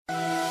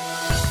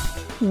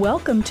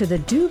Welcome to the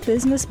Do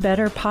Business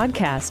Better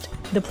podcast,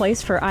 the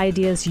place for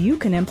ideas you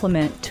can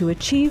implement to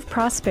achieve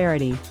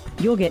prosperity.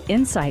 You'll get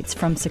insights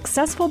from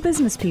successful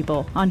business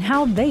people on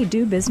how they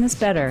do business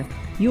better.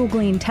 You'll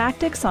glean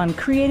tactics on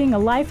creating a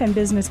life and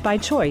business by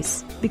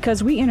choice,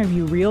 because we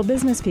interview real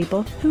business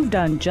people who've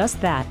done just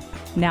that.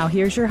 Now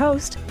here's your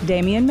host,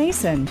 Damian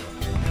Mason.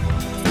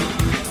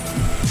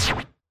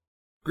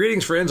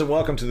 Greetings, friends, and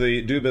welcome to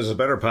the Do Business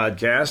Better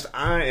podcast.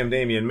 I am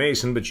Damian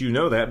Mason, but you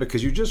know that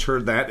because you just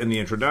heard that in the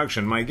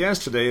introduction. My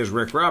guest today is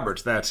Rick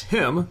Roberts. That's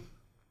him.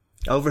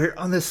 Over here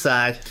on this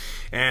side.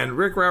 And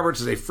Rick Roberts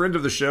is a friend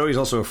of the show. He's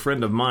also a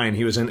friend of mine.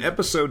 He was in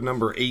episode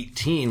number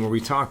 18 where we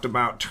talked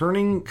about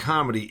turning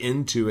comedy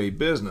into a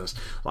business.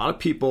 A lot of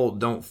people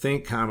don't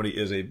think comedy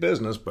is a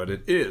business, but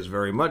it is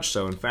very much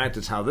so. In fact,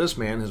 it's how this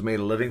man has made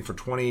a living for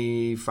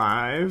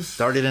 25.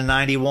 Started in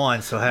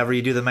 91, so however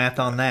you do the math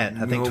on that,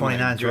 I think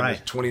 29 is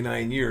right.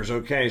 29 years.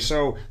 Okay,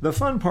 so the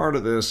fun part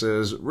of this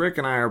is Rick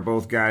and I are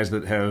both guys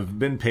that have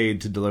been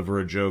paid to deliver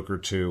a joke or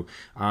two.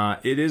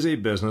 It is a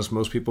business.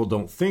 Most people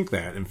don't think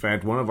that. In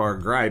fact, one of our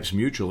gripes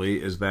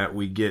mutually is that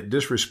we get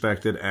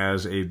disrespected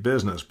as a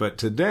business. But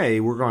today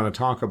we're going to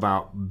talk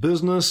about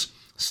business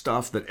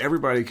stuff that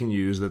everybody can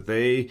use, that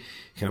they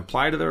can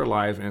apply to their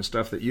life, and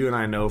stuff that you and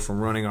I know from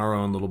running our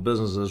own little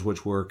businesses,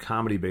 which were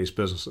comedy-based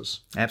businesses.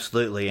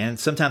 Absolutely. And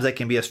sometimes that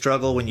can be a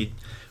struggle when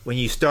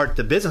you start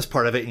the business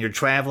part of it and you're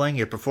traveling,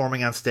 you're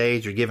performing on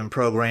stage, you're giving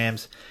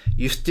programs,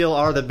 you still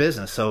are the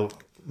business. So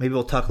maybe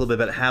we'll talk a little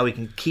bit about how we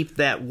can keep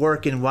that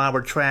working while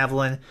we're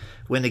traveling,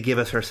 when to give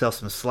ourselves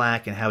some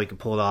slack, and how we can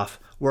pull it off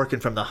working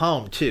from the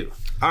home, too.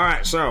 All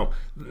right, so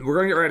we're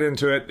going to get right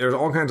into it. There's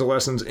all kinds of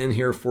lessons in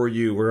here for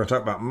you. We're going to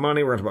talk about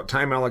money. We're going to talk about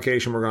time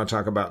allocation. We're going to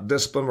talk about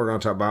discipline. We're going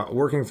to talk about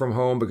working from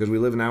home, because we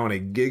live now in a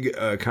gig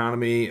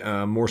economy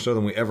more so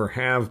than we ever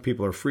have.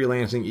 People are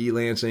freelancing,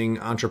 e-lancing,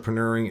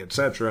 entrepreneuring,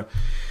 etc.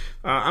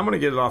 I'm going to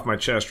get it off my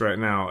chest right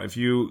now. If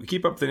you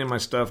keep up to date on my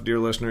stuff, dear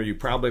listener, you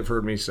probably have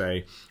heard me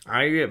say,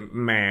 I get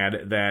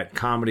mad that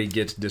comedy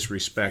gets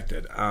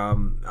disrespected.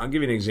 I'll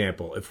give you an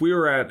example. If we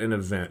were at an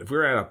event, if we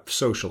were at a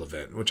social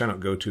event, which I don't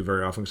go to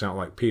very often because I don't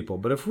like people,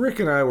 but if Rick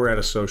and I were at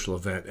a social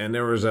event and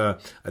there was a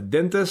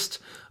dentist,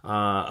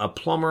 a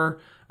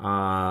plumber,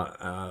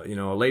 a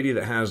lady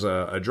that has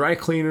a dry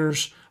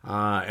cleaners,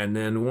 and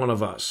then one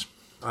of us,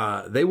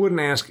 they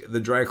wouldn't ask the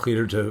dry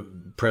cleaner to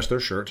press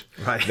their shirt.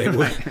 Right.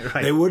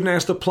 They wouldn't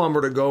ask the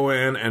plumber to go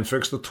in and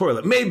fix the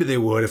toilet. Maybe they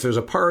would. If there's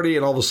a party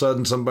and all of a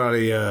sudden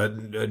somebody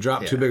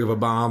dropped too big of a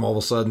bomb, all of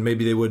a sudden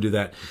maybe they would do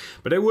that.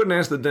 But they wouldn't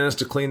ask the dentist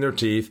to clean their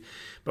teeth.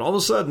 But all of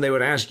a sudden they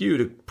would ask you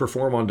to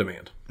perform on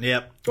demand.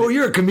 Yep. Oh,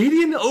 you're a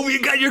comedian? Oh,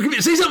 you're a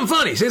comedian. Say something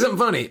funny. Say something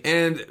funny.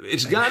 And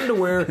it's gotten to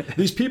where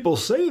these people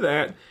say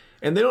that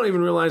and they don't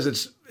even realize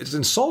it's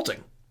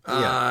insulting.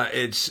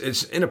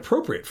 It's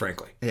inappropriate,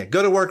 frankly. Yeah,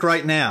 go to work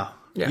right now.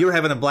 Yeah. You were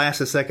having a blast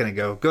a second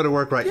ago. Go to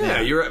work right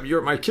now. Yeah, you're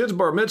at my kid's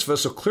bar mitzvah,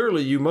 so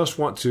clearly you must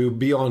want to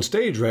be on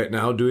stage right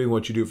now doing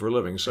what you do for a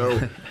living.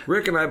 So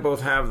Rick and I both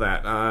have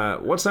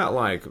that. What's that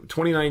like?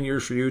 29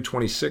 years for you,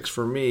 26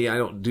 for me. I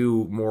don't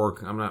do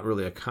more. I'm not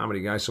really a comedy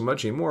guy so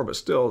much anymore, but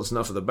still, it's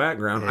enough of the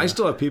background. Yeah. I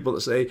still have people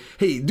that say,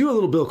 hey, do a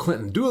little Bill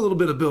Clinton. Do a little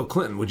bit of Bill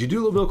Clinton. Would you do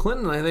a little Bill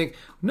Clinton? And I think,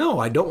 no,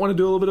 I don't want to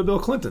do a little bit of Bill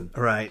Clinton.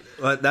 Right.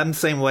 Well, I'm the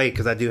same way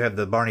because I do have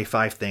the Barney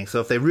Fife thing. So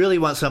if they really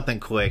want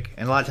something quick,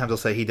 and a lot of times they'll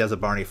say he does a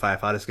Barney Fife,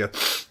 I'll just go,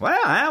 well,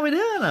 how we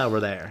doing over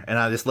there? And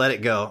I just let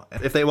it go.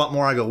 If they want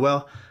more, I go,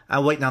 well,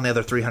 I'm waiting on the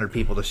other 300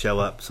 people to show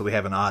up so we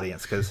have an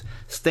audience, because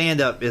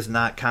stand-up is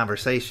not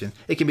conversation.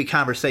 It can be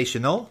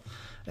conversational,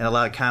 and a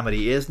lot of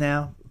comedy is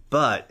now,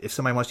 but if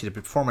somebody wants you to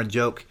perform a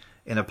joke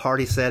in a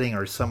party setting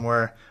or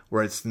somewhere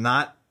where it's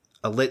not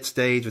a lit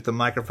stage with a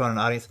microphone and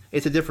audience,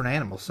 it's a different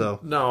animal. So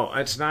no,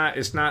 it's not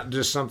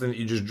just something that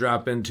you just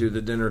drop into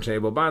the dinner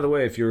table. By the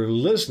way, if you're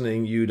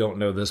listening, you don't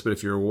know this, but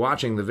if you're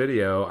watching the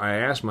video, I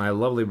asked my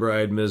lovely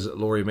bride, Ms.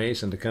 Lori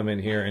Mason, to come in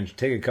here and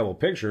take a couple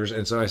pictures.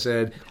 And so I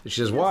said,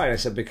 she says, why? I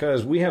said,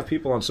 because we have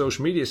people on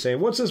social media saying,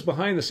 what's this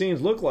behind the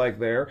scenes look like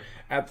there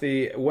at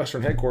the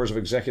Western headquarters of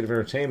Executive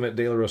Entertainment,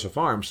 De La Rosa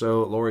Farm?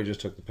 So Lori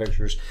just took the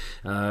pictures.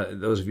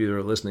 Those of you that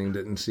are listening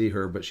didn't see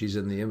her, but she's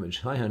in the image.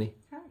 Hi, honey.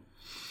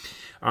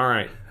 All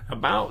right,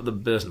 about the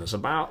business,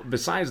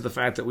 besides the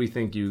fact that we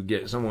think you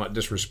get somewhat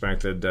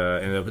disrespected,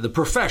 and the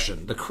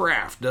profession, the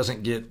craft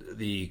doesn't get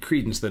the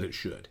credence that it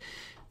should.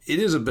 It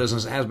is a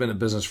business, it has been a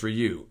business for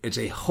you. It's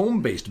a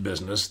home-based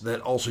business that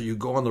also you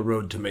go on the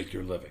road to make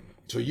your living.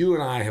 So you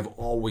and I have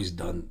always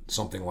done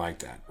something like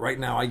that. Right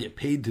now, I get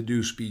paid to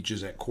do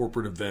speeches at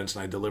corporate events,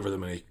 and I deliver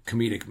them in a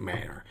comedic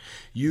manner.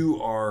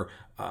 You are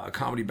a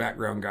comedy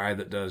background guy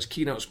that does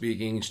keynote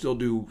speaking. You still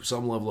do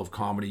some level of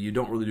comedy. You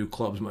don't really do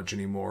clubs much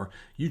anymore.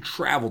 You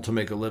travel to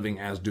make a living,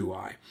 as do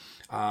I.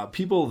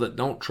 People that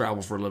don't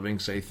travel for a living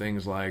say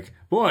things like,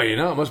 boy, it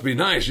must be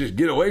nice. Just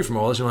get away from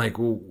all this. I'm like,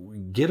 well,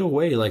 get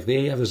away. Like,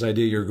 they have this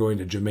idea you're going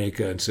to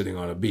Jamaica and sitting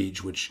on a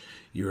beach, which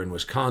you're in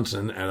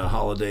Wisconsin at a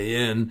Holiday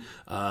Inn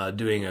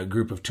doing a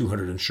group of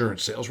 200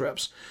 insurance sales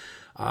reps.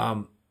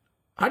 How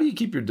do you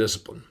keep your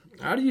discipline?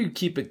 How do you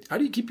keep it? How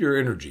do you keep your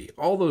energy?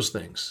 All those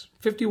things.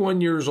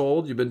 51 years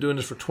old. You've been doing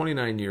this for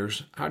 29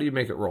 years. How do you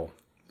make it roll?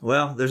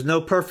 Well, there's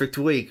no perfect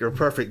week or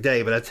perfect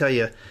day, but I tell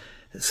you,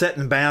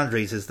 setting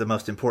boundaries is the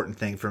most important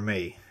thing for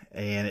me.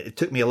 And it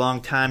took me a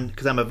long time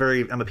because I'm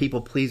a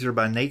people pleaser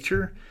by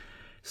nature.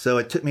 So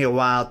it took me a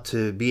while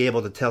to be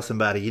able to tell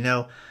somebody,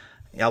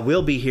 I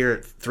will be here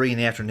at 3 in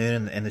the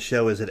afternoon and the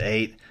show is at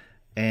 8.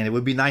 And it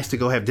would be nice to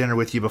go have dinner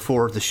with you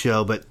before the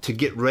show. But to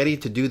get ready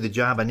to do the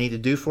job I need to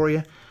do for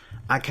you,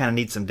 I kind of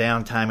need some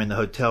downtime in the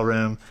hotel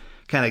room,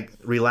 kind of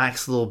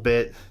relax a little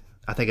bit.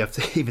 I think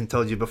I've even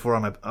told you before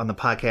on the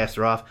podcast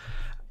or off.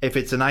 If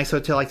it's a nice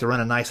hotel, I like to run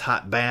a nice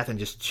hot bath and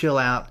just chill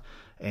out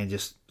and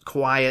just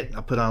quiet.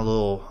 I'll put on a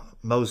little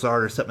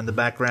Mozart or something in the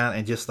background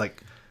and just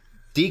like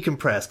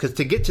decompress. Because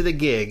to get to the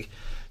gig,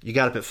 you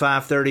got up at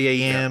 5:30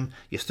 a.m. Yeah.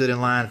 You stood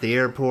in line at the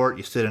airport.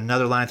 You stood in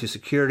another line through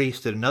security. You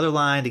stood another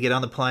line to get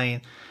on the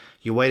plane.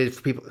 You waited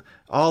for people.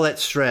 All that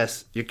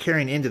stress you're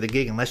carrying into the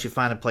gig unless you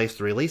find a place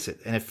to release it.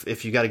 And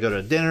if you got to go to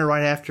a dinner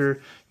right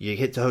after you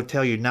hit the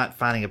hotel, you're not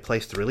finding a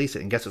place to release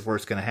it. And guess where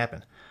it's going to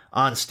happen?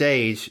 On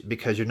stage,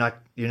 because you're not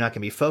going to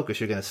be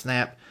focused. You're going to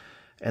snap,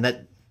 and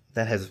that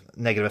has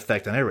a negative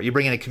effect on everybody. You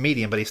bring in a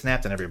comedian, but he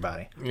snapped on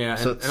everybody. Yeah,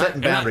 so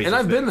setting boundaries. And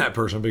I've been that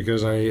person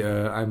because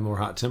I'm more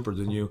hot tempered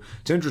than you.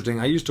 It's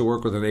interesting. I used to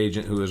work with an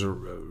agent who was a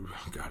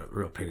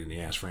real pain in the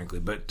ass, frankly.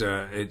 But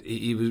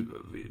he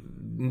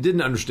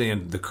didn't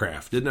understand the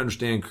craft, didn't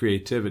understand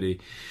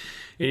creativity.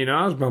 And,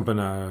 I was bumping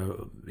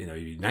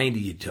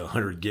 90 to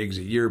 100 gigs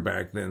a year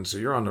back then. So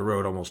you're on the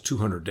road almost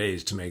 200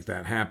 days to make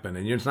that happen.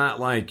 And it's not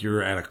like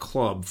you're at a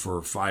club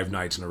for 5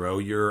 nights in a row.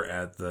 You're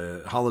at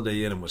the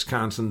Holiday Inn in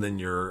Wisconsin. Then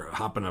you're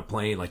hopping a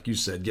plane, like you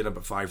said, get up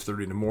at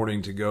 5:30 in the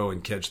morning to go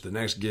and catch the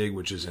next gig,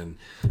 which is in,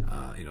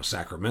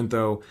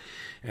 Sacramento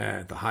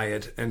at the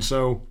Hyatt. And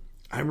so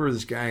I remember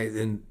this guy,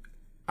 and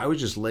I was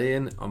just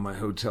laying on my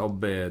hotel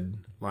bed,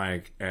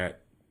 like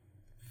at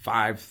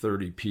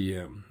 5:30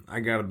 p.m. I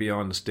got to be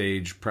on the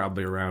stage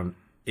probably around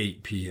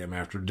 8 p.m.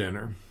 after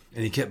dinner.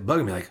 And he kept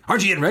bugging me like,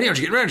 aren't you getting ready? Aren't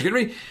you getting ready? Aren't you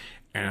getting ready?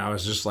 And I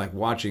was just like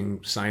watching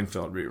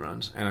Seinfeld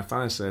reruns. And I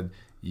finally said,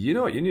 you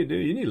know what you need to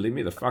do? You need to leave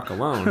me the fuck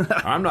alone.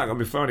 I'm not going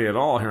to be funny at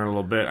all here in a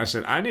little bit. I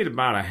said, I need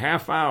about a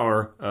half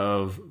hour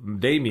of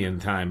Damien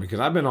time because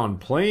I've been on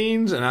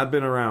planes and I've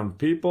been around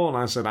people. And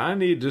I said, I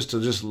need just to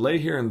lay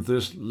here and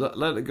just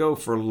let it go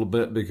for a little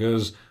bit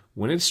because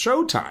when it's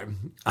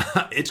showtime,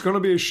 it's going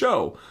to be a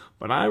show.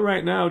 But I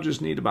right now just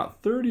need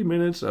about 30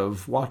 minutes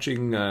of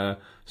watching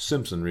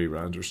Simpson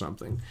reruns or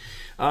something.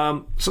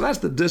 So that's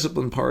the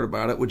discipline part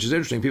about it, which is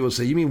interesting. People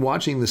say, you mean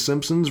watching the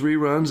Simpsons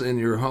reruns in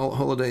your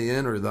Holiday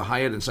Inn or the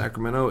Hyatt in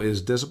Sacramento is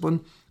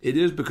discipline? It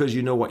is because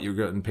you know what you're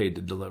getting paid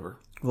to deliver.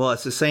 Well,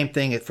 it's the same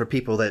thing for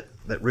people that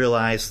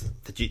realize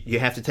that you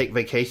have to take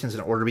vacations in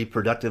order to be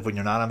productive when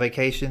you're not on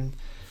vacation.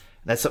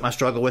 That's something I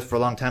struggle with for a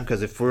long time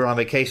because if we're on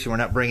vacation, we're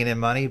not bringing in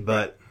money.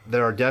 But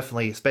there are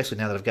definitely, especially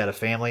now that I've got a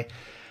family,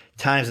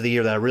 times of the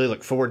year that I really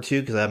look forward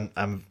to because I'm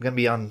going to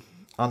be on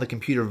the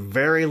computer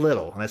very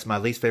little, and that's my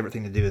least favorite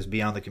thing to do is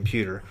be on the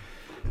computer,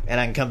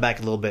 and I can come back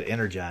a little bit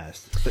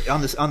energized. But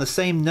on the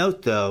same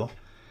note, though,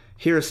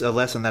 here's a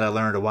lesson that I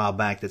learned a while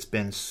back that's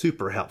been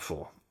super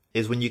helpful: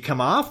 is when you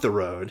come off the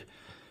road,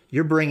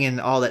 you're bringing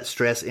all that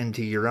stress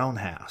into your own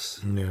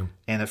house. Yeah.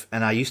 And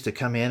I used to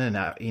come in and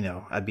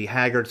I'd be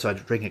haggard, so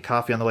I'd drink a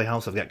coffee on the way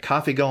home. So I've got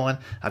coffee going,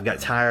 I've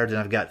got tired, and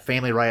I've got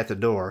family right at the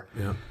door.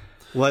 Yeah.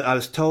 What I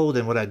was told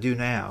and what I do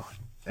now,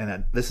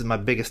 and this is my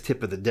biggest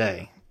tip of the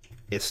day,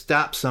 is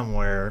stop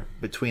somewhere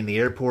between the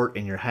airport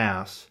and your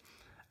house.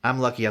 I'm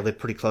lucky I live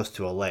pretty close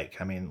to a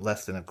lake. I mean,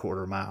 less than a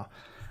quarter mile.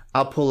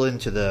 I'll pull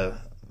into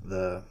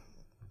the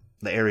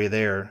area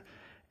there,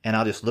 and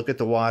I'll just look at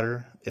the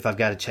water. If I've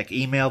got to check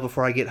email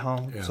before I get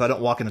home, so I don't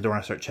walk in the door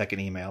and start checking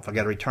email. If I've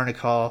got to return a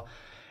call,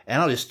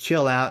 and I'll just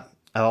chill out.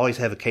 I always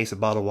have a case of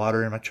bottled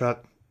water in my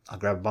truck. I'll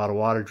grab a bottle of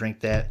water, drink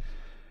that.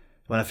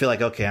 When I feel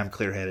like, okay, I'm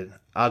clear-headed,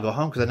 I'll go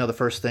home because I know the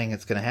first thing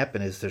that's going to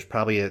happen is there's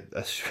probably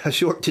a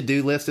short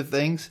to-do list of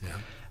things. Yeah.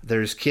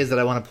 There's kids that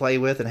I want to play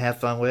with and have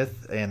fun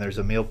with, and there's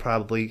a meal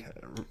probably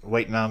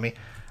waiting on me.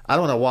 I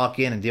don't want to walk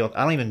in and deal with,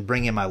 I don't even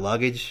bring in my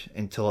luggage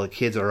until the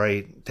kids are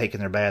already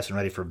taking their baths and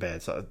ready for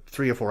bed. So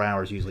 3 or 4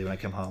 hours usually when I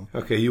come home.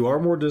 Okay, you are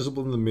more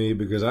disciplined than me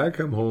because I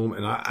come home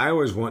and I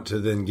always want to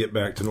then get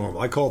back to normal.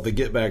 I call it the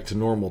get back to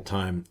normal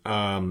time.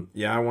 I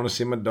want to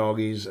see my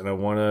doggies and I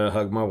want to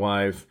hug my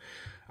wife.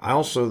 I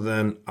also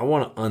I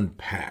want to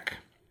unpack.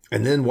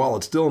 And then while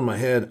it's still in my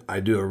head, I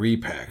do a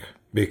repack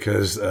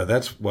because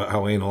that's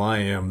how anal I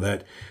am,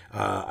 that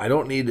I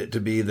don't need it to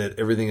be that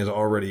everything is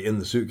already in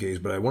the suitcase,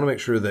 but I want to make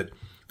sure that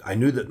I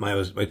knew that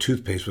my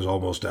toothpaste was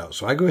almost out.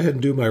 So I go ahead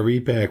and do my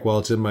repack while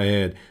it's in my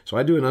head. So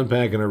I do an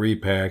unpack and a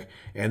repack.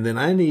 And then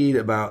I need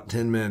about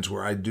 10 minutes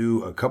where I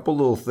do a couple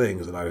little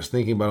things that I was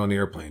thinking about on the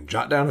airplane.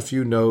 Jot down a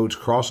few notes,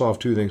 cross off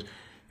 2 things,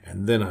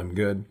 and then I'm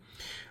good.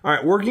 All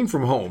right, working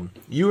from home.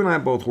 You and I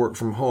both work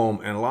from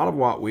home, and a lot of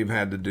what we've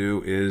had to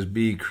do is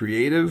be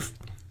creative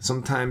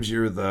Sometimes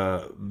you're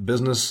the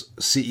business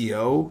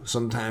CEO.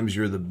 Sometimes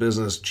you're the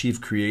business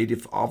chief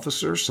creative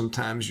officer.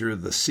 Sometimes you're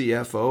the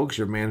CFO because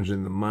you're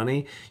managing the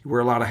money. You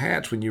wear a lot of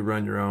hats when you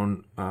run your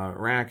own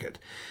racket.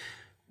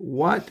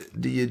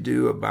 What do you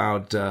do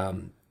about,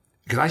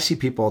 because I see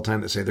people all the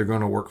time that say they're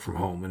going to work from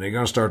home and they're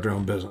going to start their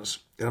own business.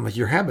 And I'm like,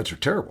 your habits are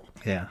terrible.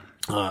 Yeah.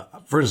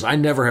 For instance, I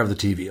never have the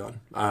TV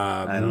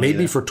on.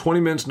 Maybe for 20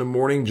 minutes in the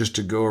morning just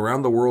to go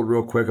around the world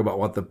real quick about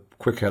what the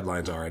quick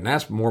headlines are. And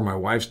that's more my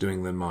wife's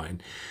doing than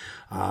mine.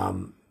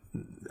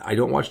 I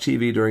don't watch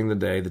TV during the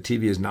day. The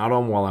TV is not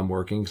on while I'm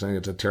working because I think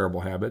it's a terrible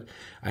habit.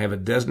 I have a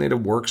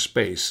designated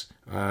workspace.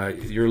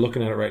 You're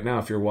looking at it right now.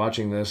 If you're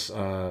watching this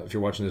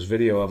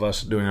video of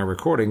us doing our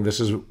recording,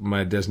 this is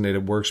my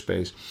designated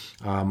workspace.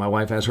 My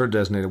wife has her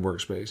designated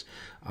workspace.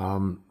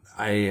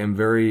 I am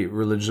very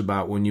religious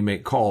about when you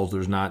make calls,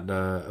 there's not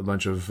a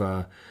bunch of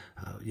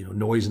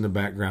noise in the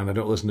background. I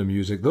don't listen to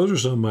music. Those are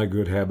some of my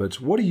good habits.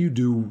 What do you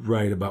do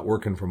right about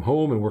working from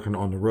home and working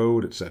on the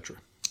road, etc.?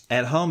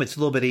 At home, it's a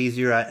little bit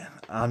easier.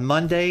 On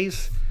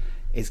Mondays,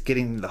 it's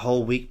getting the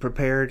whole week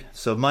prepared.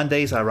 So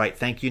Mondays, I write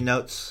thank you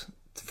notes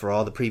for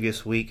all the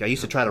previous week. I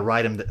used to try to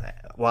write them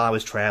while I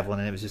was traveling,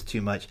 and it was just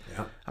too much.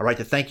 Yeah. I write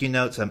the thank you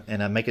notes,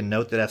 and I make a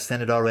note that I've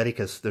sent it already,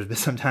 because there's been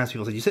sometimes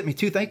people say, you sent me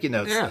 2 thank you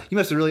notes. Yeah. You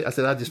must have really... I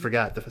said, I just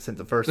forgot to send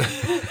the first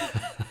one.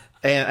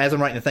 And as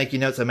I'm writing the thank you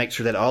notes, I make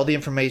sure that all the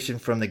information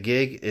from the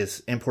gig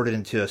is imported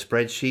into a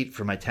spreadsheet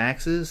for my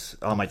taxes.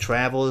 All my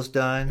travel is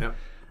done. Yep.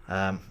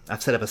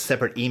 I've set up a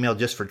separate email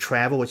just for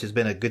travel, which has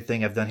been a good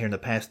thing I've done here in the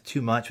past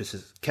 2 months, which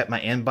has kept my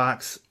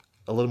inbox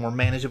a little more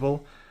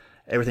manageable.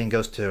 Everything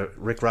goes to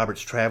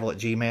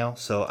rickrobertstravel@gmail,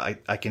 so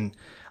I can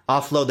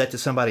offload that to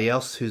somebody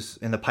else who's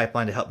in the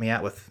pipeline to help me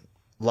out with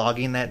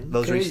logging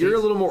those receipts. You're a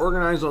little more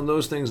organized on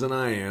those things than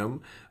I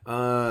am.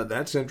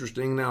 That's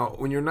interesting. Now,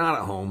 when you're not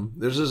at home,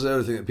 there's this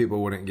other thing that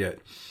people wouldn't get.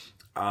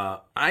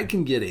 I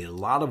can get a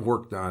lot of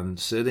work done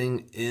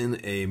sitting in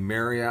a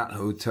Marriott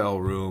hotel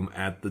room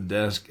at the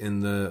desk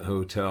in the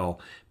hotel.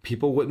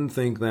 People wouldn't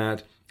think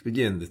that.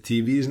 Again, the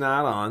TV's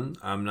not on.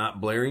 I'm not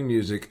blaring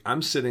music.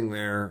 I'm sitting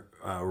there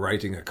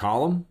writing a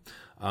column,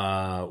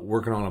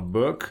 working on a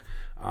book,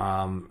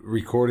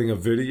 recording a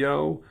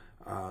video,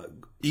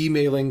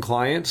 emailing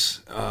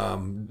clients,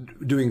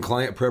 doing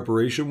client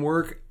preparation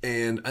work.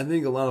 And I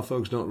think a lot of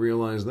folks don't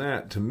realize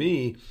that. To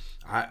me,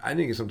 I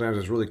think sometimes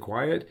it's really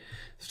quiet.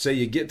 Say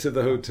you get to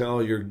the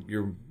hotel,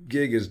 your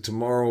gig is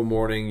tomorrow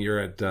morning. You're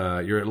at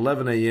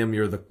 11 a.m.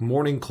 You're the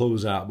morning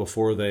closeout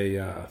before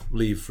they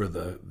leave for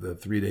the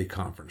 3-day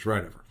conference,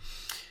 whatever.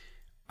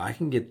 I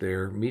can get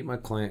there, meet my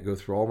client, go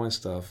through all my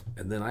stuff,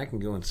 and then I can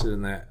go and sit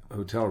in that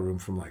hotel room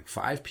from like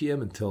 5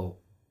 p.m. until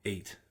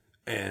 8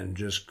 and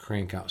just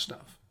crank out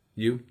stuff.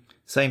 You?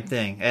 Same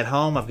thing. At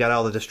home, I've got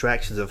all the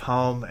distractions of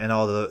home and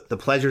all the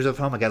pleasures of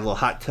home. I got a little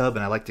hot tub,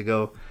 and I like to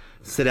go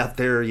sit out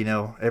there,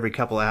 every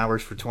couple of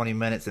hours for 20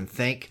 minutes and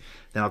think.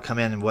 Then I'll come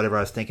in, and whatever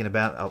I was thinking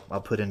about,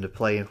 I'll put into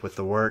play with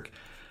the work.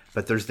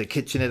 But there's the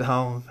kitchen at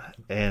home,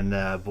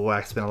 and boy,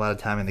 I spend a lot of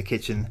time in the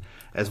kitchen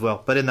as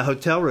well. But in the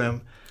hotel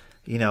room,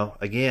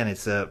 again,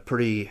 it's a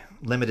pretty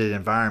limited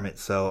environment.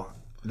 So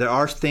there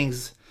are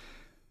things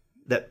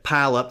that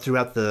pile up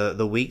throughout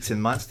the weeks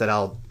and months that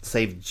I'll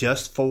save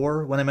just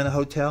for when I'm in a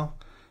hotel.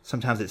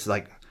 Sometimes it's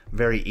like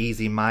very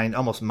easy,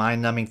 almost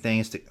mind-numbing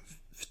things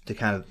to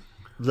kind of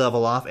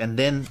level off, and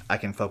then I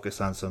can focus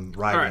on some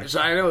writing. All right, so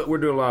I know that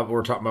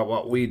we're talking about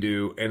what we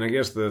do, and I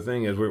guess the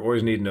thing is we're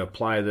always needing to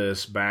apply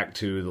this back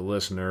to the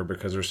listener,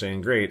 because they're saying,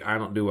 great, I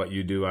don't do what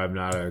you do. I'm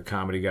not a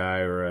comedy guy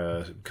or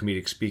a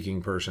comedic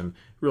speaking person.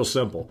 Real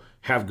simple.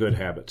 Have good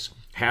habits.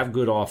 Have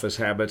good office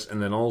habits,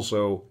 and then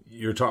also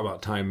you're talking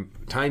about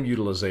time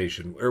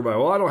utilization. Everybody,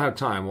 well, I don't have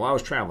time. Well, I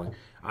was traveling.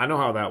 I know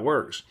how that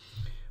works.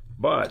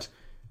 But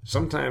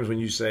sometimes when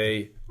you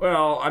say,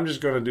 well, I'm just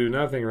going to do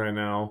nothing right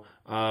now,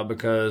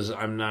 because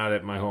I'm not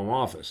at my home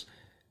office.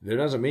 That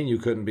doesn't mean you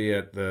couldn't be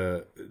at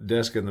the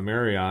desk in the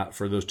Marriott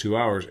for those 2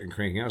 hours and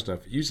cranking out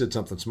stuff. You said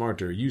something smart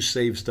there. You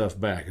save stuff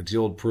back. It's the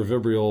old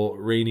proverbial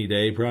rainy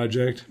day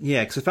project.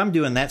 Yeah, because if I'm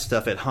doing that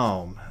stuff at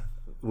home,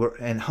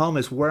 and home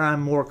is where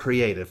I'm more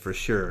creative for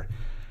sure,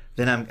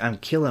 then I'm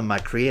killing my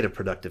creative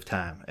productive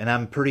time. And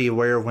I'm pretty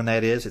aware of when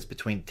that is. It's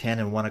between 10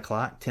 and 1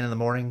 o'clock, 10 in the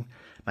morning.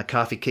 My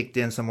coffee kicked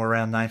in somewhere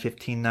around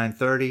 9:15,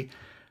 9:30.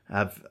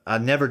 I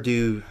never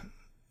do...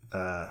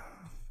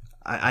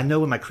 I know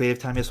when my creative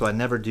time is, so I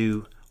never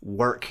do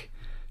work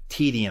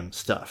tedium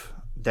stuff,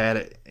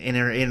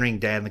 entering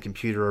data in the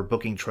computer or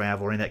booking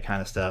travel or any of that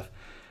kind of stuff.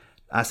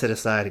 I set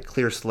aside a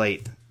clear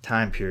slate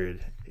time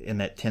period in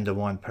that 10 to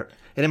 1.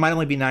 And it might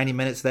only be 90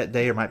 minutes that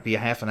day, or it might be a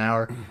half an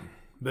hour,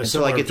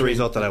 until I get the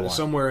result that I want.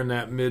 Somewhere in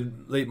that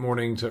late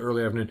morning to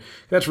early afternoon.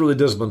 That's really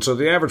disciplined. So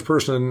the average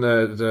person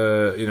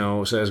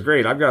that says,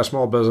 great, I've got a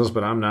small business,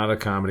 but I'm not a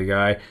comedy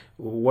guy.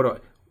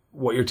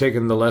 What you're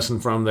taking the lesson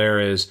from there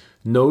is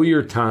know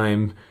your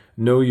time,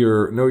 know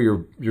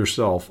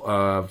yourself.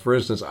 For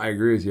instance, I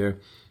agree with you.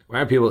 I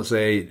have people that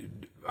say,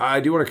 I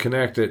do want to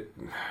connect at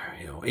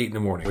 8 in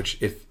the morning,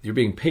 which if you're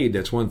being paid,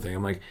 that's one thing.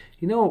 I'm like,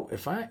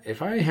 if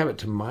I have it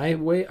to my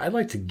way, I'd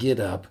like to get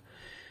up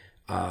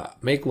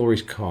make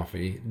Lori's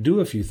coffee, do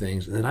a few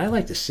things, and then I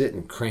like to sit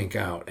and crank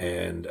out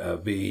and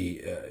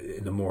be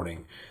in the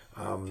morning.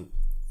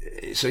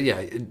 So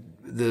yeah,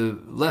 the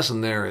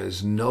lesson there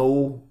is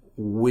know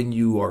when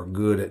you are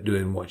good at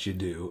doing what you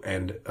do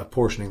and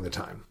apportioning the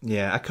time.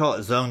 Yeah, I call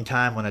it zone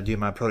time when I do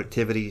my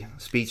productivity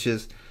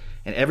speeches,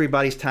 and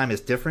everybody's time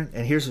is different.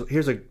 And here's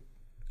a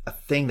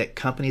thing that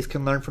companies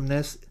can learn from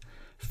this.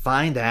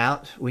 Find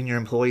out when your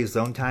employee's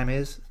zone time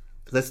is.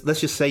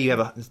 Let's just say you have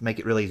let's make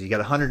it really easy. You got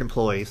 100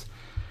 employees.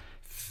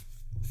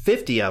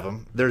 50 of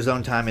them, their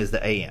zone time is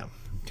the AM.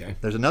 Okay.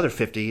 There's another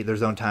 50, their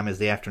zone time is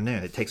the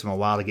afternoon. It takes them a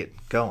while to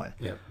get going.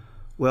 Yeah.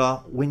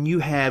 Well, when you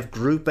have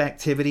group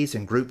activities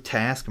and group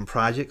tasks and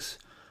projects,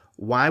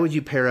 why would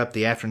you pair up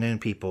the afternoon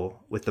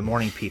people with the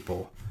morning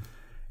people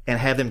and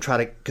have them try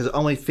to, because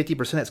only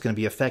 50% is going to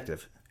be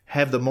effective.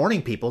 Have the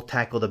morning people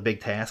tackle the big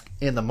task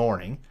in the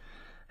morning,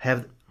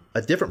 have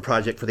a different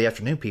project for the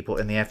afternoon people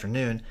in the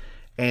afternoon,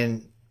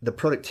 and the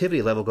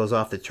productivity level goes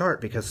off the chart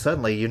because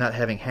suddenly you're not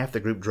having half the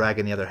group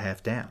dragging the other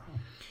half down.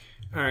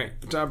 All right,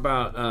 talk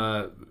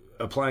about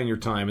applying your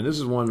time. And this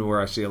is one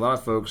where I see a lot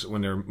of folks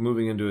when they're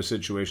moving into a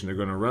situation, they're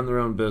going to run their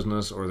own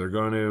business or they're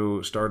going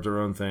to start their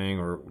own thing,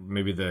 or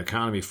maybe the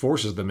economy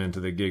forces them into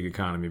the gig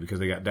economy because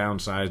they got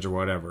downsized or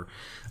whatever.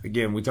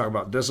 Again, we talk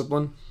about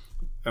discipline,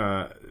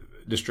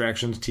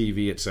 distractions,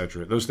 TV,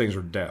 etc. Those things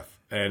are death.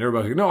 And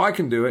everybody's like, no, I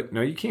can do it.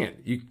 No, you can't.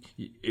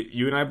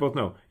 You and I both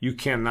know. You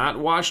cannot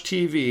watch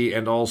TV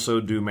and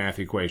also do math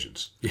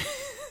equations.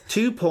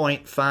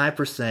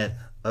 2.5%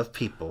 of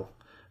people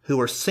who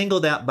are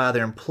singled out by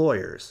their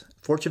employers,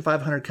 Fortune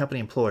 500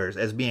 company employers,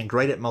 as being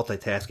great at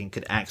multitasking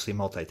could actually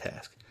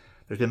multitask.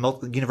 There's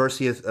been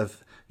University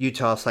of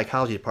Utah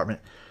Psychology Department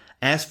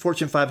asked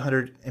Fortune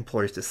 500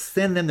 employers to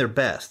send them their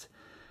best.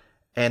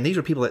 And these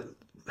are people that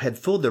had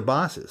fooled their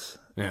bosses.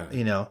 Yeah.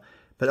 You know.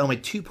 But only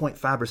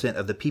 2.5%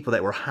 of the people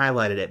that were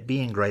highlighted at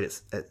being great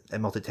at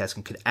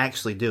multitasking could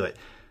actually do it.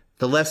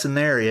 The lesson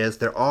there is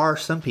there are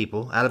some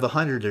people, out of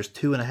 100, there's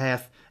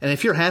 2.5. And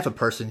if you're half a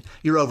person,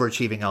 you're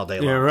overachieving all day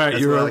long. Yeah, right.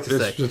 That's what I like to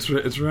say.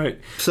 It's right.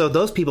 So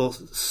those people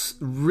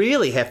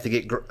really have to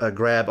get a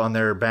grab on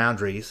their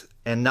boundaries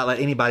and not let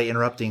anybody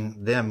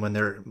interrupting them when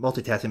they're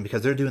multitasking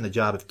because they're doing the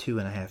job of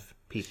 2.5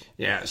 people.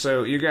 Yeah,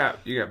 so you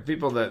got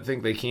people that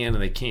think they can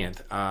and they can't.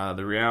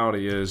 The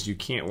reality is you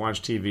can't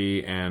watch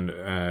TV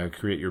and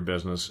create your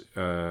business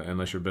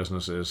unless your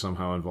business is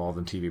somehow involved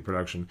in TV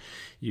production.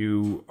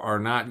 You are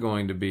not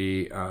going to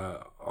be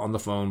on the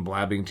phone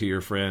blabbing to your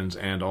friends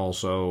and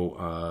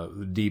also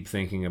deep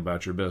thinking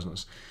about your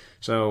business.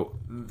 So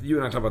you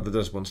and I talk about the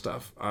discipline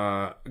stuff.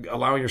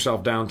 Allowing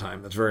yourself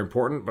downtime, that's very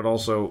important, but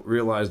also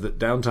realize that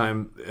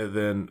downtime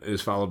then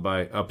is followed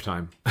by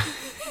uptime.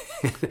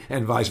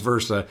 And vice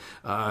versa.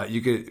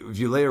 You could, if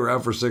you lay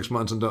around for 6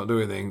 months and don't do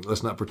anything,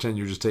 let's not pretend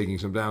you're just taking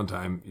some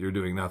downtime. You're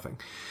doing nothing.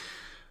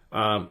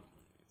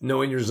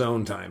 Knowing your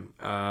zone time.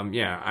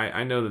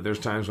 I know that there's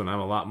times when I'm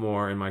a lot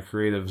more in my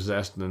creative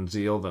zest and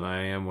zeal than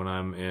I am when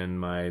I'm in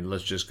my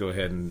let's just go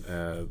ahead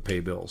and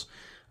pay bills.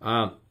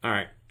 All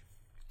right.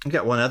 I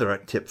got one other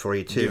tip for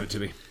you too. Give it to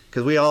me.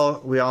 Because we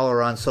all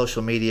are on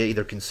social media,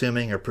 either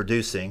consuming or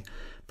producing.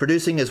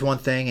 Producing is one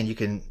thing, and you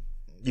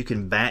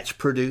can batch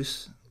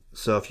produce.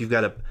 So if you've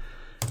got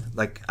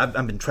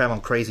I've been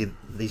traveling crazy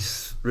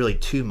these really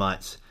 2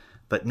 months,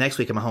 but next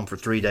week I'm home for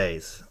 3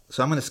 days.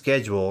 So I'm going to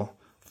schedule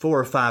 4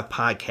 or 5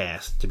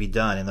 podcasts to be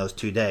done in those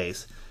 2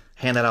 days.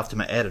 Hand that off to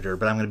my editor,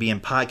 but I'm going to be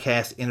in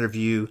podcast,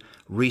 interview,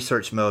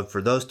 research mode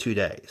for those 2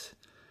 days.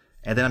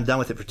 And then I'm done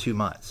with it for 2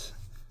 months.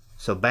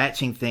 So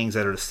batching things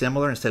that are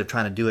similar instead of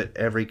trying to do it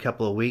every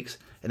couple of weeks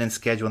and then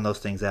scheduling those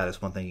things out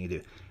is one thing you can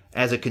do.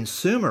 As a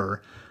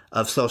consumer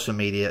of social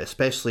media,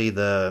 especially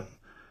the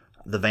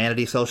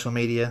vanity social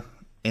media,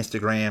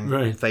 Instagram,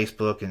 right,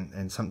 Facebook,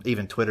 and some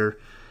even Twitter.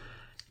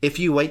 If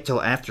you wait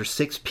till after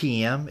 6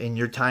 p.m. in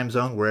your time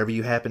zone, wherever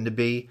you happen to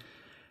be,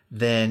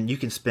 then you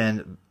can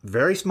spend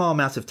very small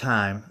amounts of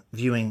time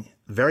viewing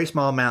very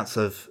small amounts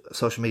of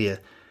social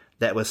media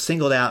that was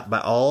singled out by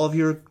all of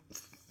your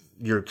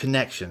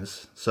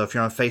connections. So if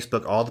you're on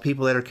Facebook, all the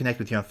people that are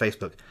connected with you on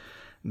Facebook,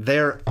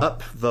 they're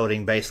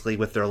upvoting basically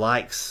with their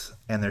likes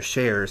and their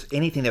shares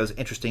anything that was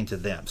interesting to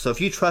them. So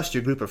if you trust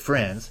your group of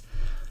friends,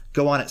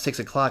 go on at 6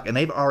 o'clock, and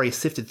they've already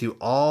sifted through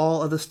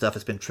all of the stuff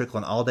that's been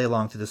trickling all day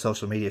long to the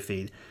social media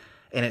feed,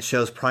 and it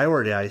shows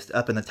prioritized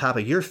up in the top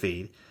of your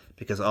feed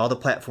because all the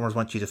platforms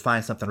want you to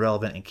find something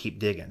relevant and keep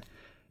digging.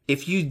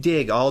 If you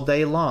dig all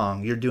day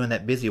long, you're doing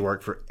that busy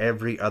work for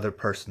every other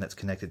person that's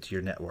connected to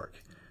your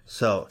network.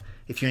 So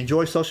if you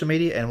enjoy social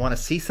media and want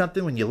to see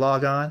something when you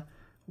log on,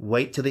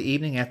 wait till the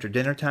evening after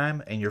dinner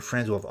time, and your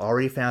friends will have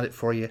already found it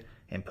for you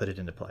and put it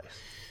into place.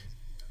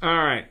 All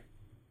right.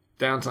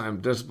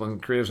 Downtime, discipline,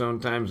 creative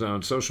zone, time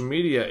zone, social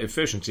media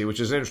efficiency,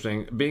 which is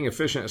interesting. Being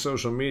efficient at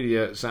social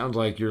media sounds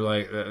like you're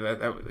like,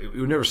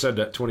 you never said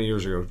that 20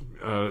 years ago.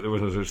 There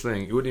was no such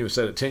thing. You wouldn't even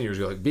said it 10 years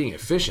ago. Like, being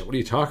efficient, what are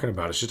you talking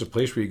about? It's just a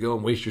place where you go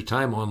and waste your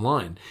time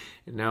online.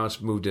 And now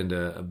it's moved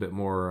into a bit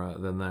more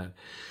than that.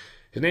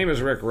 His name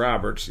is Rick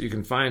Roberts. You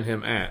can find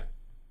him at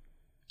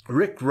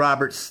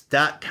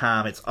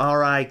RickRoberts.com. It's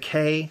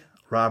RIK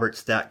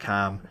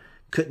Roberts.com.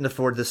 Couldn't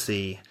afford the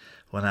C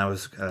when I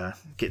was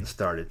getting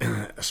started.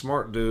 A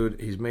smart dude.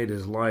 He's made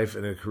his life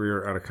and a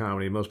career out of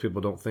comedy. Most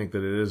people don't think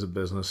that it is a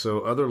business. So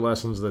other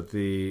lessons that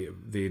the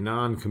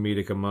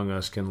non-comedic among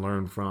us can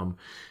learn from.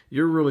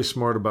 You're really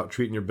smart about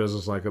treating your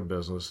business like a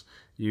business.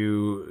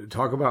 You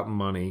talk about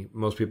money.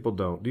 Most people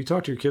don't. Do you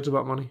talk to your kids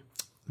about money?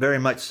 Very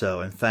much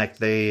so. In fact,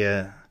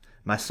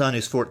 my son,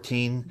 who's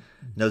 14,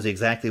 knows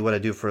exactly what I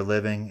do for a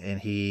living.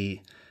 And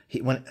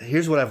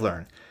here's what I've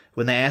learned.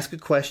 When they ask a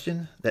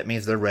question, that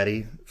means they're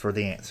ready for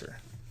the answer.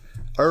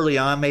 Early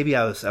on, maybe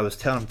I was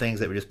telling him things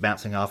that were just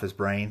bouncing off his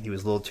brain. He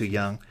was a little too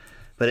young.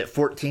 But at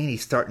 14,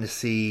 he's starting to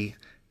see,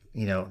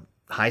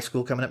 high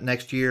school coming up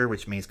next year,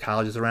 which means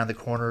college is around the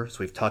corner. So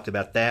we've talked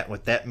about that,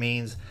 what that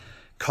means.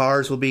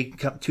 Cars will be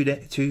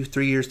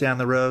 2-3 years down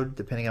the road,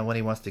 depending on when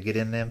he wants to get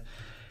in them.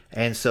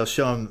 And so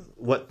show him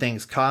what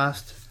things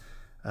cost.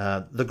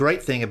 The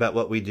great thing about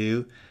what we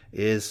do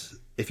is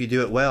if you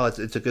do it well,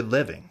 it's a good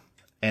living.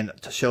 And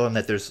to show him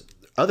that there's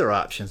other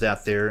options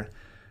out there,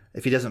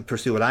 if he doesn't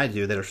pursue what I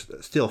do, that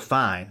are still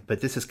fine. But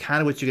this is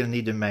kind of what you're going to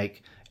need to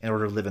make in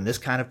order to live in this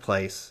kind of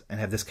place and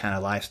have this kind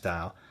of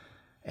lifestyle.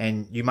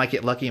 And you might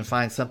get lucky and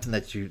find something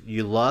that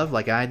you love,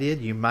 like I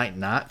did. You might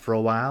not for a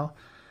while.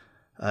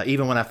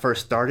 Even when I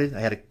first started, I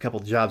had a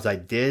couple jobs I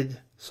did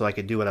so I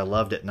could do what I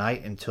loved at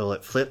night until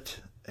it flipped.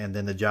 And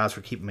then the jobs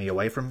were keeping me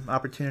away from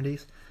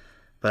opportunities.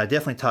 But I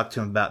definitely talked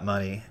to him about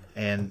money.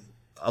 And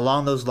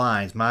along those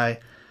lines, my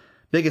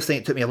biggest thing,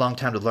 it took me a long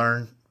time to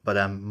learn, but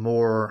I'm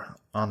more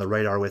on the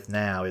radar with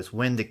now, is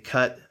when to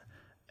cut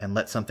and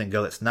let something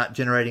go that's not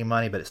generating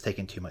money, but it's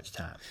taking too much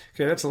time.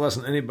 Okay, that's a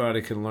lesson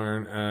anybody can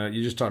learn.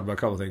 You just talked about a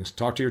couple of things.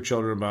 Talk to your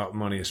children about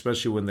money,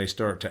 especially when they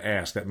start to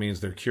ask. That means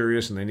they're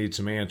curious and they need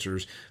some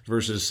answers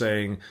versus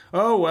saying,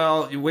 oh,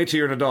 well, you wait till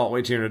you're an adult,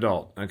 wait till you're an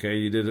adult. Okay,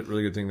 you did a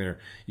really good thing there.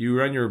 You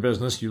run your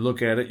business, you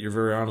look at it, you're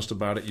very honest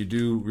about it. You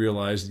do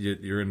realize that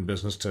you're in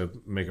business to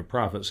make a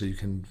profit so you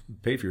can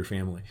pay for your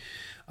family.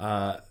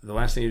 The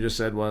last thing you just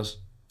said was?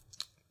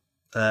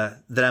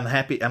 That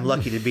I'm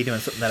lucky to be doing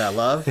something that I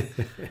love.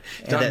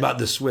 Talk about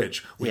the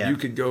switch. When you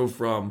could go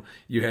from,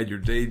 you had your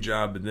day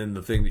job and then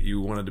the thing that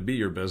you wanted to be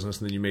your business,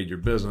 and then you made your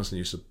business and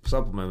you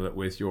supplemented it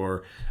with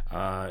your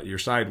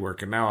side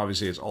work. And now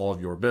obviously it's all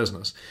of your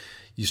business.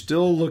 You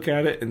still look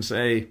at it and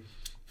say,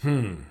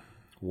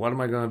 what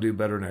am I going to do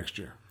better next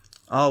year?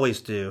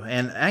 Always do.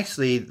 And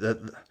actually,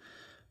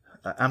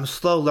 I'm a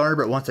slow learner,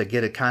 but once I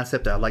get a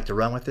concept, I like to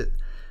run with it.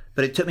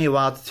 But it took me a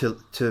while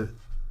to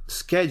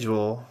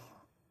schedule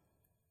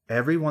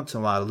every once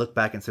in a while to look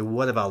back and say,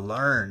 what have I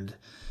learned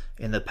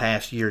in the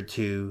past year or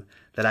two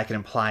that I can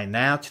apply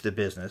now to the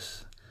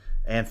business?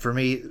 And for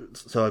me,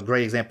 so a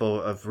great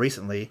example of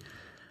recently,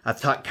 I've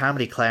taught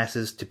comedy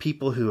classes to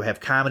people who have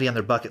comedy on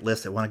their bucket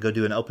list that want to go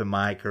do an open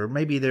mic, or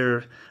maybe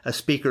they're a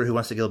speaker who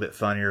wants to get a little bit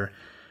funnier.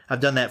 I've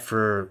done that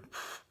for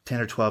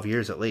 10 or 12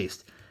 years at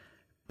least.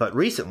 But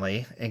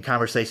recently, in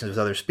conversations with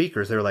other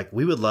speakers, they were like,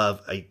 we would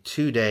love a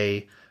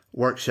 2-day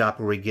workshop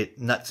where we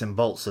get nuts and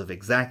bolts of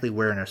exactly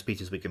where in our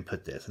speeches we can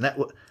put this. And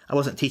I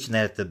wasn't teaching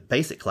that at the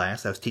basic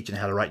class. I was teaching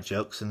how to write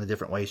jokes and the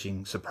different ways you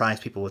can surprise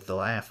people with the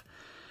laugh.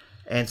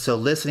 And so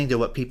listening to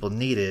what people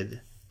needed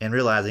and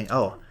realizing,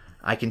 oh,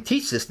 I can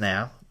teach this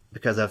now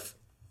because I've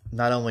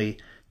not only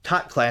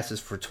taught classes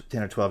for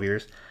 10 or 12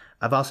 years,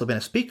 I've also been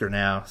a speaker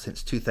now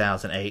since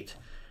 2008.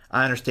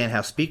 I understand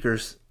how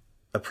speakers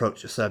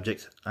approach a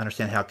subject. I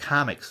understand how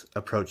comics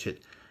approach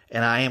it.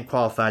 And I am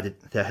qualified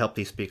to help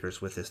these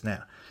speakers with this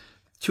now.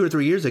 2 or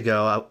 3 years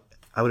ago,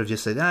 I would have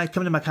just said,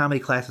 come to my comedy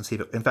class and see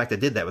if it... In fact, I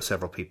did that with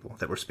several people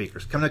that were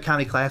speakers. Come to a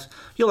comedy class,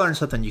 you'll learn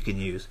something you can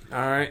use.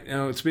 All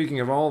right. Speaking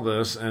of all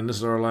this, and this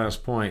is our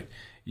last point,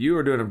 you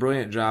are doing a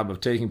brilliant job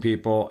of taking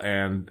people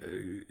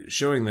and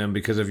showing them,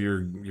 because of your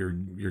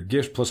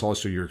gift plus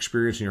also your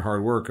experience and your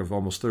hard work of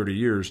almost 30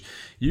 years,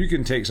 you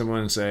can take someone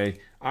and say,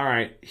 all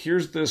right,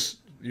 here's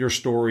your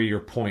story, your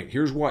point.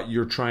 Here's what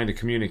you're trying to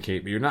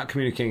communicate, but you're not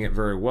communicating it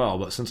very well.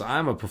 But since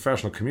I'm a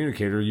professional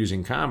communicator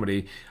using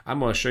comedy, I'm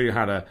going to show you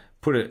how to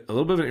put a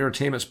little bit of an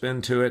entertainment spin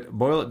to it,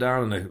 boil it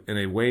down in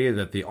a way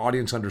that the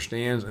audience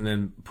understands, and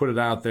then put it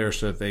out there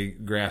so that they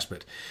grasp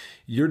it.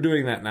 You're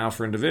doing that now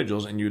for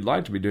individuals, and you'd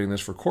like to be doing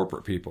this for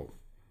corporate people.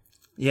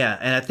 Yeah,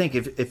 and I think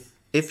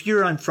if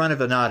you're in front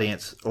of an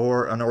audience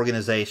or an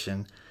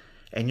organization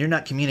and you're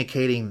not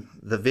communicating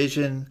the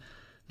vision,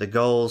 the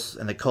goals,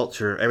 and the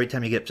culture every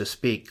time you get up to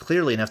speak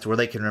clearly enough to where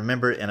they can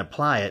remember it and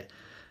apply it,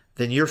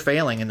 then you're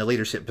failing in the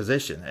leadership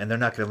position, and they're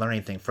not going to learn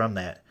anything from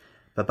that.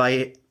 But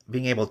by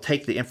being able to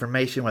take the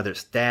information, whether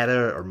it's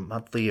data or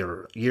monthly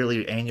or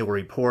yearly annual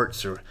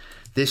reports or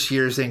this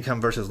year's income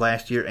versus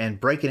last year,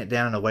 and breaking it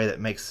down in a way that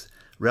makes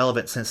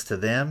relevant sense to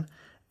them,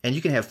 and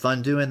you can have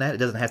fun doing that. It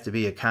doesn't have to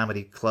be a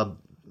comedy club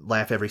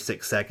laugh every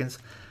 6 seconds.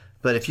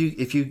 But if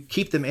you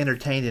keep them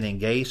entertained and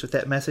engaged with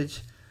that message,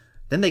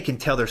 then they can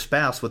tell their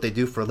spouse what they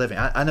do for a living.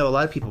 I know a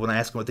lot of people, when I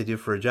ask them what they do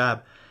for a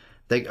job,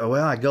 they go,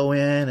 well, I go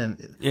in,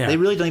 and they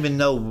really don't even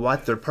know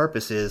what their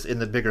purpose is in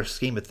the bigger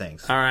scheme of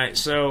things. All right,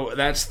 so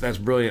that's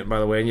brilliant, by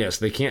the way. And yes,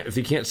 they can't. If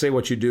you can't say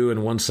what you do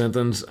in one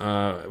sentence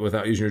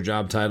without using your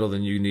job title,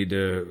 then you need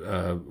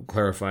to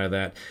clarify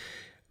that.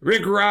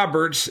 Rick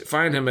Roberts,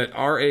 find him at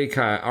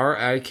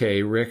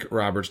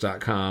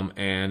RIKRoberts.com.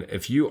 And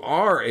if you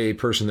are a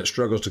person that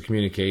struggles to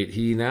communicate,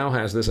 he now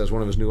has this as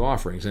one of his new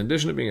offerings. In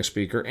addition to being a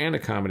speaker and a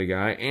comedy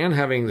guy and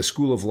having the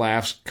School of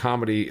Laughs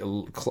comedy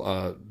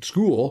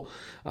school,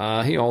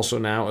 he also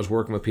now is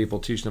working with people,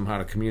 teaching them how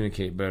to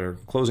communicate better.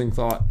 Closing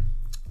thought?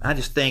 I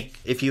just think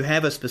if you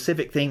have a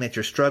specific thing that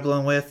you're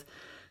struggling with,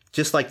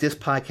 just like this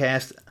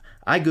podcast,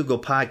 I Google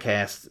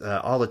podcasts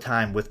all the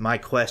time with my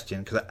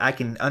question because I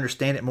can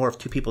understand it more if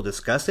two people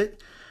discuss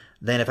it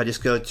than if I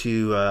just go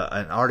to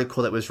an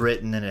article that was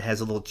written and it has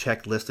a little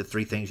checklist of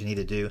 3 things you need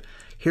to do.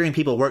 Hearing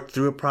people work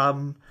through a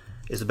problem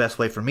is the best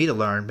way for me to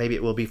learn. Maybe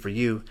it will be for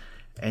you,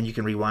 and you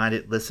can rewind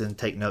it, listen,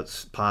 take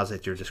notes, pause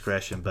at your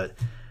discretion. But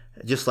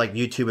just like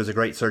YouTube is a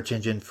great search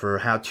engine for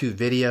how-to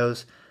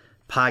videos,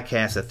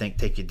 podcasts, I think,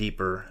 take you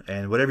deeper.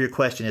 And whatever your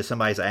question is,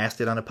 somebody's asked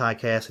it on a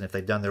podcast, and if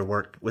they've done their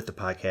work with the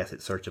podcast,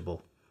 it's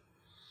searchable.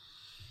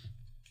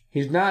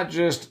 He's not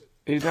just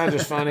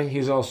funny.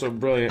 He's also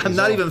brilliant. I'm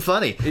not even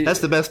funny. That's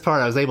the best part.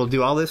 I was able to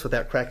do all this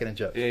without cracking a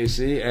joke. Yeah, you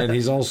see? And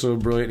he's also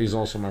brilliant. He's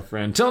also my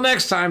friend. Till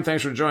next time,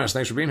 thanks for joining us.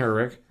 Thanks for being here,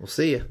 Rick. We'll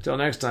see you. Till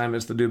next time,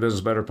 it's the Do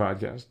Business Better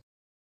podcast.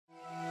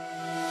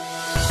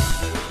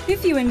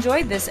 If you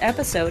enjoyed this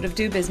episode of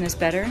Do Business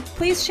Better,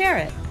 please share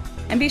it.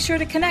 And be sure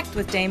to connect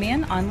with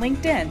Damien on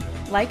LinkedIn,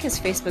 like his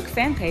Facebook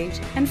fan page,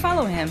 and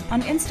follow him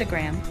on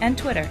Instagram and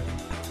Twitter.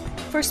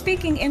 For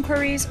speaking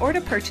inquiries or to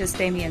purchase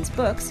Damien's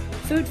books,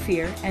 Food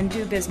Fear and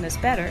Do Business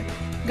Better,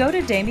 go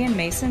to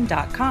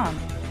DamienMason.com.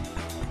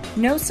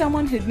 Know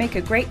someone who'd make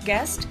a great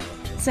guest?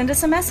 Send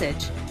us a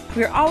message.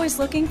 We're always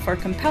looking for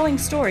compelling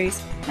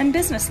stories and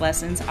business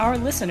lessons our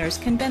listeners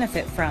can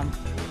benefit from.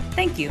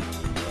 Thank you.